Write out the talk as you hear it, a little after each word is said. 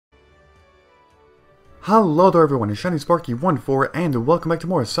Hello there everyone, it's ShinySparky14 and welcome back to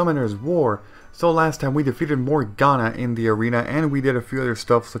more Summoner's War. So last time we defeated Morgana in the arena and we did a few other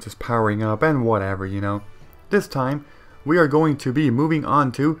stuff such as powering up and whatever, you know. This time we are going to be moving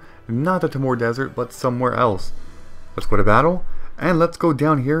on to not the Timor Desert but somewhere else. Let's go to battle and let's go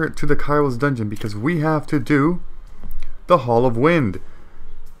down here to the Cairos dungeon because we have to do the Hall of Wind.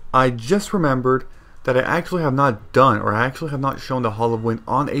 I just remembered that I actually have not done, or I actually have not shown the Hall of Wind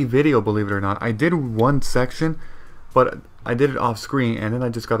on a video, believe it or not. I did one section, but I did it off screen, and then I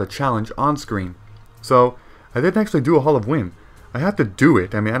just got a challenge on screen. So, I didn't actually do a Hall of Wind. I have to do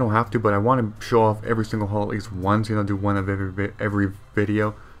it. I mean, I don't have to, but I want to show off every single hall at least once, you know, do one of every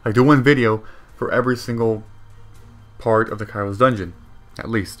video. Like, do one video for every single part of the Cairos dungeon, at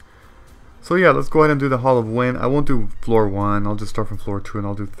least. So yeah, let's go ahead and do the Hall of Wind. I won't do floor 1, I'll just start from floor 2, and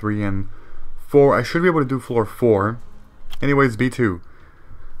I'll do 3 and 4. I should be able to do floor 4. Anyways, B2.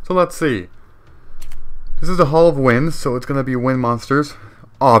 So let's see. This is the Hall of Wind, so it's going to be wind monsters.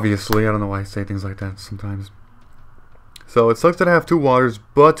 Obviously, I don't know why I say things like that sometimes. So it sucks that I have 2 waters,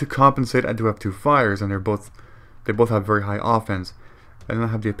 but to compensate I do have 2 fires, and they both have very high offense. And then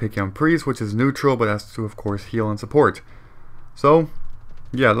I have the Epicium Priest, which is neutral, but has to of course heal and support. So,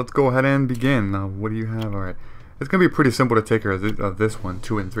 yeah, let's go ahead and begin. Now, what do you have? Alright. It's going to be pretty simple to take care of this one,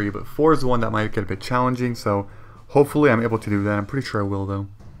 2 and 3, but 4 is the one that might get a bit challenging, so hopefully I'm able to do that. I'm pretty sure I will, though.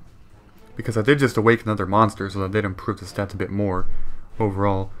 Because I did just awaken another monster, so that did improve the stats a bit more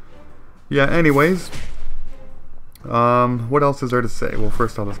overall. Yeah, anyways. What else is there to say? Well,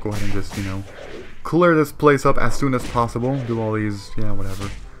 first off, let's go ahead and just, you know, clear this place up as soon as possible. Do all these, yeah, whatever.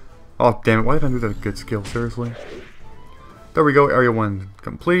 Oh, damn it, why did I do that good skill, seriously? There we go, area 1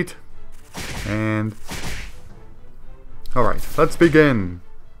 complete. And alright, let's begin.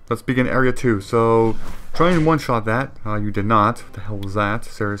 Let's begin area 2. So, try and one-shot that. You did not. What the hell was that?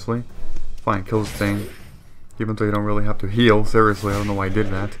 Seriously. Fine, kill this thing. Even though you don't really have to heal. Seriously, I don't know why I did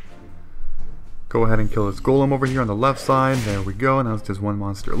that. Go ahead and kill this golem over here on the left side. There we go. Now it's just one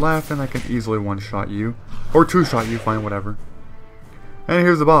monster left, and I can easily one-shot you. Or two-shot you, fine, whatever. And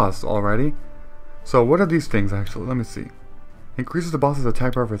here's the boss already. So, what are these things, actually? Let me see. Increases the boss's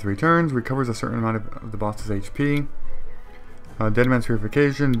attack power for 3 turns. Recovers a certain amount of the boss's HP. Dead Man's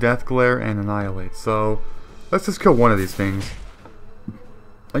Purification, Death Glare, and Annihilate. So, let's just kill one of these things.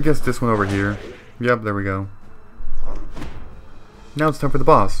 I guess this one over here. Yep, there we go. Now it's time for the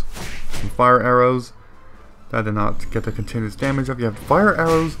boss. Some fire arrows. That did not get the continuous damage up. You have fire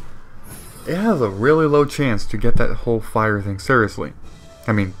arrows. It has a really low chance to get that whole fire thing. Seriously.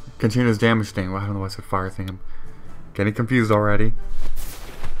 I mean, continuous damage thing. Well, I don't know why I said fire thing. I'm getting confused already.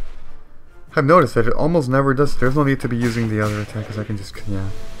 I've noticed that it almost never does. There's no need to be using the other attack because I can just, yeah,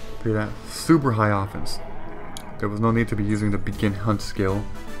 do that. Super high offense. There was no need to be using the begin hunt skill.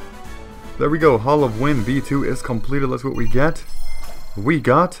 There we go. Hall of Wind B2 is completed. Let's see what we get. We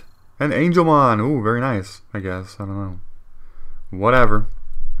got an Angelmon. Ooh, very nice, I guess. I don't know. Whatever.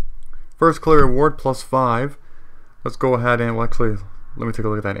 First clear reward plus 5. Let's go ahead and, well, actually, let me take a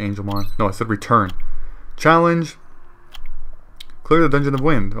look at that Angelmon. No, I said return. Challenge. Clear the Dungeon of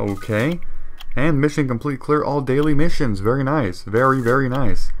Wind. Okay. And mission complete. Clear all daily missions. Very nice. Very, very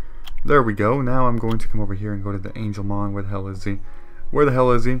nice. There we go. Now I'm going to come over here and go to the Angelmon. Where the hell is he? Where the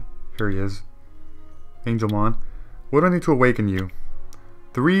hell is he? Here he is. Angelmon. What do I need to awaken you?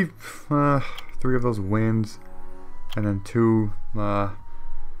 3 of those winds. And then 2, I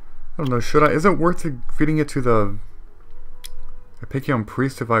don't know, should I? Is it worth feeding it to the Epicium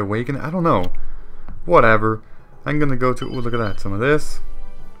Priest if I awaken it? I don't know. Whatever. I'm gonna go to, oh, look at that, some of this.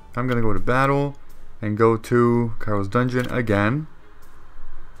 I'm gonna go to battle and go to Cairos dungeon again.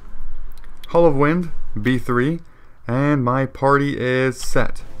 Hall of Wind, B3, and my party is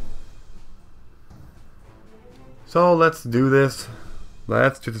set. So let's do this.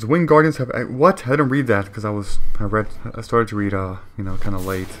 Let's do this. Wind Guardians have, what? I didn't read that because I started to read, you know, kind of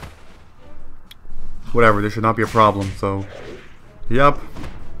late. Whatever, there should not be a problem, so, yep.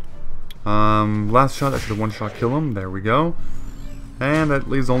 Last shot, I should have one-shot kill him. There we go. And that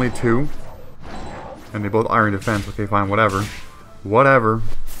leaves only 2. And they both iron defense. Okay, fine, whatever. Whatever.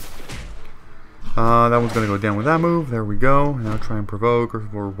 That one's gonna go down with that move. There we go. Now try and provoke or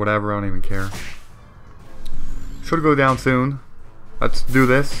whatever. I don't even care. Should go down soon. Let's do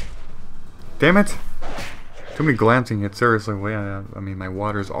this. Damn it. Too many glancing hits. Seriously. Well, yeah, I mean, my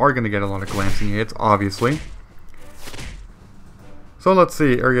waters are gonna get a lot of glancing hits, obviously. So let's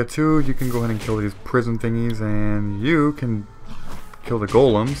see, area 2, you can go ahead and kill these prison thingies, and you can kill the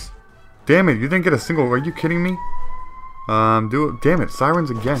golems. Damn it, you didn't get a single, are you kidding me? Damn it, sirens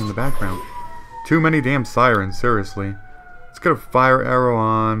again in the background. Too many damn sirens, seriously. Let's get a fire arrow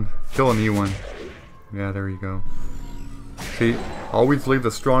on, kill a new one. Yeah, there you go. See, always leave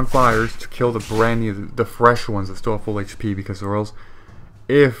the strong fires to kill the brand new, the fresh ones that still have full HP, because or else,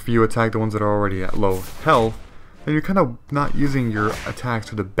 if you attack the ones that are already at low health, then you're kind of not using your attacks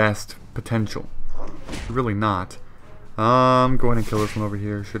to the best potential. You're really not. Go ahead and kill this one over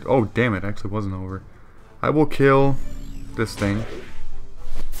here. Oh, damn it, actually wasn't over. I will kill this thing.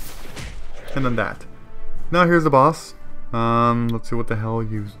 And then that. Now here's the boss. Let's see what the hell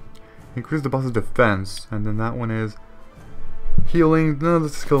you... Increase the boss's defense. And then that one is... Healing. No,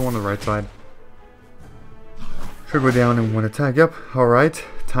 let's just kill the one on the right side. Should go down in one attack. Yep, alright.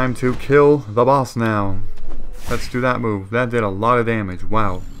 Time to kill the boss now. Let's do that move. That did a lot of damage.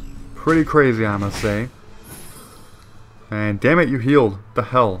 Wow. Pretty crazy, I must say. And damn it, you healed. The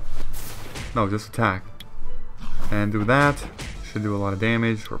hell. No, just attack. And do that. Should do a lot of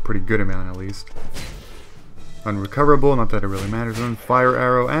damage, or a pretty good amount at least. Unrecoverable, not that it really matters. And fire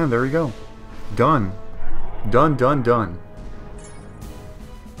arrow, and there you go. Done. Done, done, done.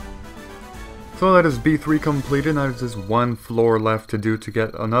 So that is B3 completed. Now there's just one floor left to do to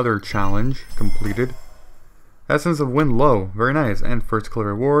get another challenge completed. Essence of Wind Low, very nice. And first clear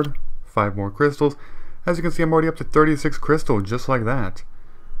reward, 5 more crystals. As you can see, I'm already up to 36 crystals, just like that.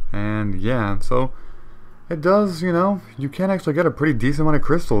 And yeah, so it does, you know, you can actually get a pretty decent amount of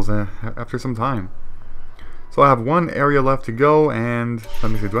crystals after some time. So I have one area left to go, and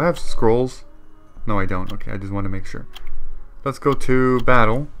let me see, do I have scrolls? No, I don't. Okay, I just want to make sure. Let's go to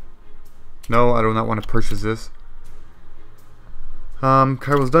battle. No, I do not want to purchase this.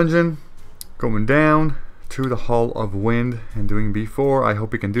 Cairos dungeon, going down to the Hall of Wind and doing B4. I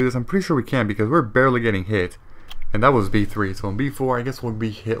hope we can do this. I'm pretty sure we can because we're barely getting hit. And that was B3, so in B4 I guess we'll be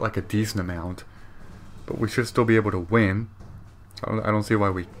hit like a decent amount. But we should still be able to win. I don't see why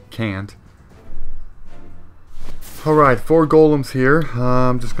we can't. Alright, 4 golems here.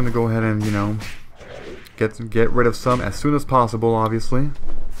 I'm just gonna go ahead and, you know, get rid of some as soon as possible, obviously.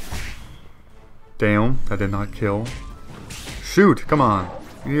 Damn, that did not kill. Shoot, come on.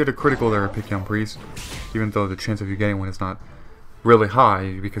 You need a critical there, Pickion Priest. Even though the chance of you getting one is not really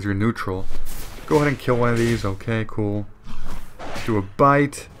high because you're neutral. Go ahead and kill one of these. Okay, cool. Do a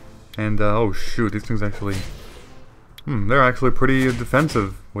bite. And, oh shoot, these things actually... they're actually pretty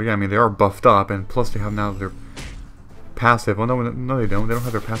defensive. Well, yeah, I mean, they are buffed up, and plus they have now their passive. Well, no, they don't. They don't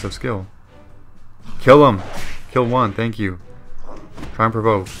have their passive skill. Kill them. Kill one, thank you. Try and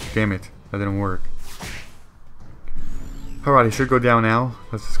provoke. Damn it, that didn't work. Alright, he should go down now.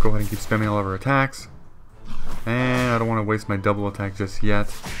 Let's just go ahead and keep spamming all of our attacks. And I don't want to waste my double attack just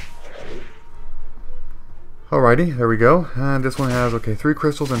yet. Alrighty, there we go. And this one has, okay, 3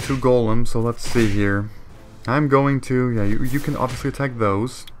 crystals and 2 golems. So let's see here. I'm going to, yeah, you can obviously attack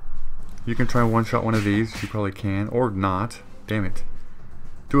those. You can try and one-shot one of these. You probably can, or not. Damn it.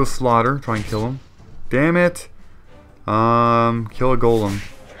 Do a slaughter, try and kill him. Damn it! Kill a golem.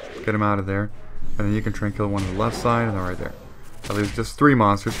 Get him out of there. And then you can try and kill one on the left side, and right there. That leaves just 3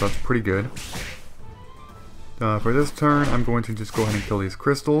 monsters, so that's pretty good. For this turn, I'm going to just go ahead and kill these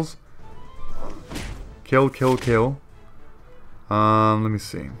crystals. Kill, kill, kill. Let me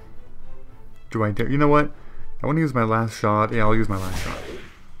see. Do I dare? You know what? I want to use my last shot. Yeah, I'll use my last shot.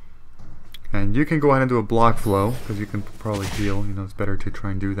 And you can go ahead and do a block flow, because you can probably heal. You know, it's better to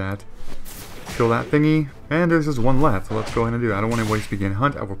try and do that. Kill that thingy. And there's just one left, so let's go ahead and do it. I don't want to waste Begin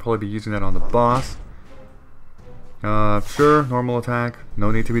Hunt. I will probably be using that on the boss. Sure, normal attack. No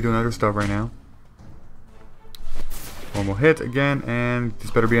need to be doing other stuff right now. Normal hit again, and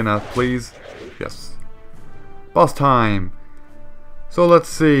this better be enough, please. Yes. Boss time! So let's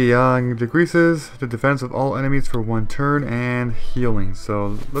see, decreases the defense of all enemies for 1 turn, and healing.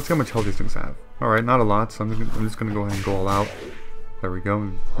 So let's see how much health these things have. Alright, not a lot, so I'm just gonna go ahead and go all out. There we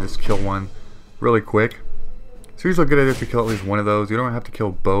go, just kill one really quick. It's usually a good idea to kill at least one of those. You don't have to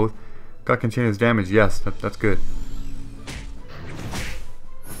kill both. Got continuous damage, yes, that's good.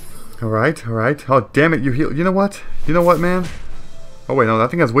 Alright, alright. Oh, damn it, you heal. You know what? You know what, man? Oh, wait, no,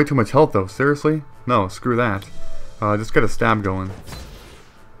 that thing has way too much health, though. Seriously? No, screw that. Just get a stab going.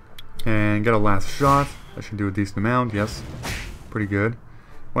 And get a last shot. That should do a decent amount, yes. Pretty good.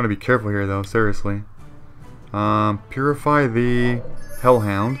 Want to be careful here, though, seriously. Purify the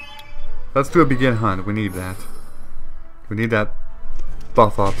Hellhound. Let's do a Begin Hunt. We need that. We need that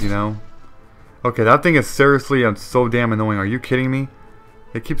buff up, you know? Okay, that thing is seriously so damn annoying. Are you kidding me?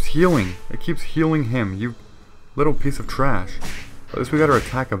 It keeps healing. It keeps healing him. You little piece of trash. At least we got our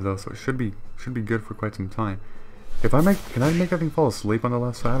attack up though, so it should be good for quite some time. If I can I make that thing fall asleep on the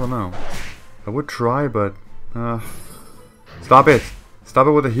left side? I don't know. I would try, but stop it! Stop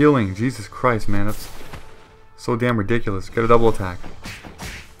it with the healing. Jesus Christ, man, that's so damn ridiculous. Get a double attack.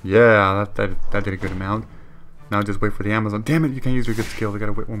 Yeah, that did a good amount. Now just wait for the Amazon. Damn it, you can't use your good skill. We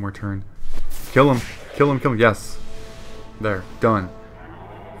gotta wait one more turn. Kill him. Kill him, kill him. Yes. There. Done.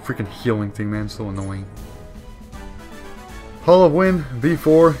 Freaking healing thing, man. So annoying. Hall of Wind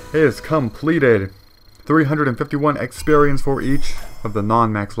V4 is completed. 351 experience for each of the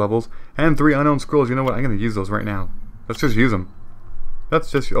non-max levels. And 3 unknown scrolls. You know what? I'm gonna use those right now. Let's just use them.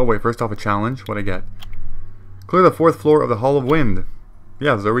 Let's just... Oh, wait. First off, a challenge. What'd I get? Clear the 4th floor of the Hall of Wind.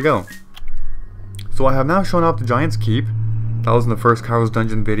 Yes, there we go. So I have now shown up the Giant's Keep. That was in the first Cairos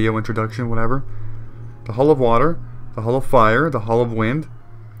dungeon video introduction, whatever. The Hall of Water, the Hall of Fire, the Hall of Wind.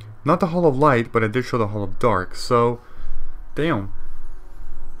 Not the Hall of Light, but I did show the Hall of Dark. So, damn.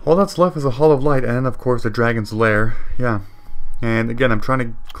 All that's left is the Hall of Light, and then of course the Dragon's Lair. Yeah. And again, I'm trying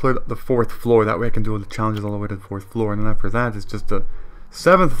to clear the 4th floor. That way I can do all the challenges all the way to the 4th floor. And then after that, it's just the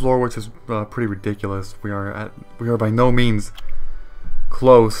 7th floor, which is pretty ridiculous. We are by no means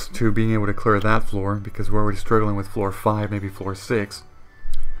close to being able to clear that floor because we're already struggling with floor 5, maybe floor 6.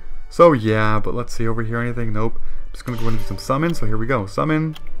 So yeah, but let's see over here anything. Nope. I'm just gonna go and do some summons. So here we go.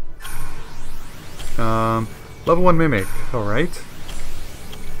 Summon. Level 1 Mimic. Alright.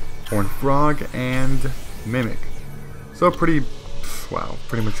 Horned Frog and Mimic. So pretty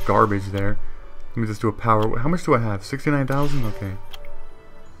much garbage there. Let me just do a power. How much do I have? 69,000? Okay.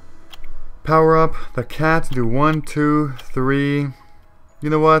 Power up the cat. Do 1, 2, 3. You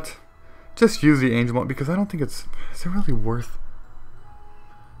know what? Just use the Angel Mon because I don't think it's... Is it really worth...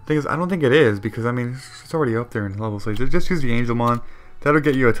 Thing is, I don't think it is because, I mean, it's already up there in level. So just use the Angel Mon. That'll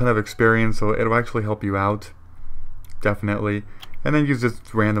get you a ton of experience, so it'll actually help you out. Definitely. And then use this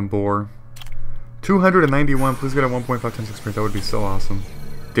random boar. 291. Please get a 1.5 times experience. That would be so awesome.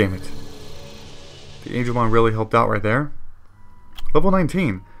 Damn it. The Angel Mon really helped out right there. Level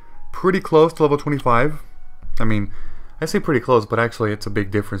 19. Pretty close to level 25. I mean... I say pretty close, but actually it's a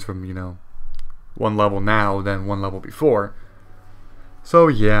big difference from, you know, one level now than one level before. So,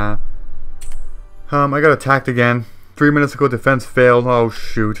 yeah. I got attacked again. 3 minutes ago, defense failed. Oh,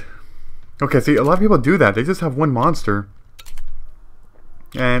 shoot. Okay, see, a lot of people do that. They just have one monster.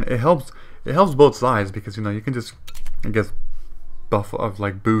 And it helps both sides because, you know, you can just, I guess, buff of,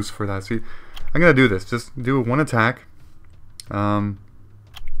 like, boost for that. See, I'm going to do this. Just do one attack.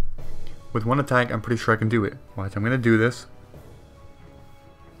 With one attack, I'm pretty sure I can do it. Watch, I'm going to do this.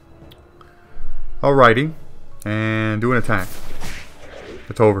 Alrighty. And do an attack.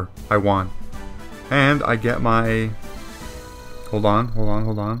 It's over. I won. And I get my... Hold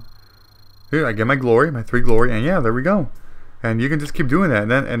on. Here, I get my glory, my 3 glory, and yeah, there we go. And you can just keep doing that.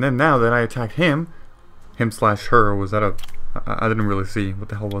 And then now that I attacked him slash her, was that a... I didn't really see. What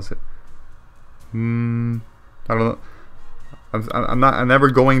the hell was it? I don't know. I'm never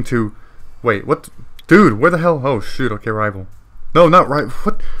going to... Wait, what? Dude, where the hell? Oh, shoot. Okay, rival. No, not right.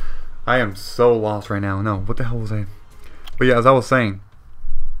 What? I am so lost right now. No, what the hell was I? But yeah, as I was saying.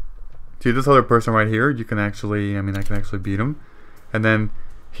 See, this other person right here, you can actually, I can actually beat him. And then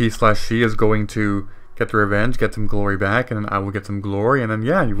he slash she is going to get the revenge, get some glory back, and then I will get some glory. And then,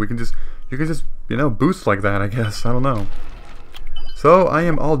 yeah, you can just, you know, boost like that, I guess. I don't know. So, I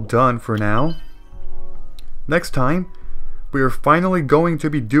am all done for now. Next time, we are finally going to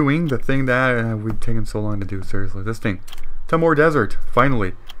be doing the thing that we've taken so long to do. Seriously, this thing. Tamor Desert,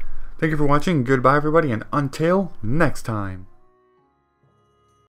 finally. Thank you for watching. Goodbye, everybody, and until next time.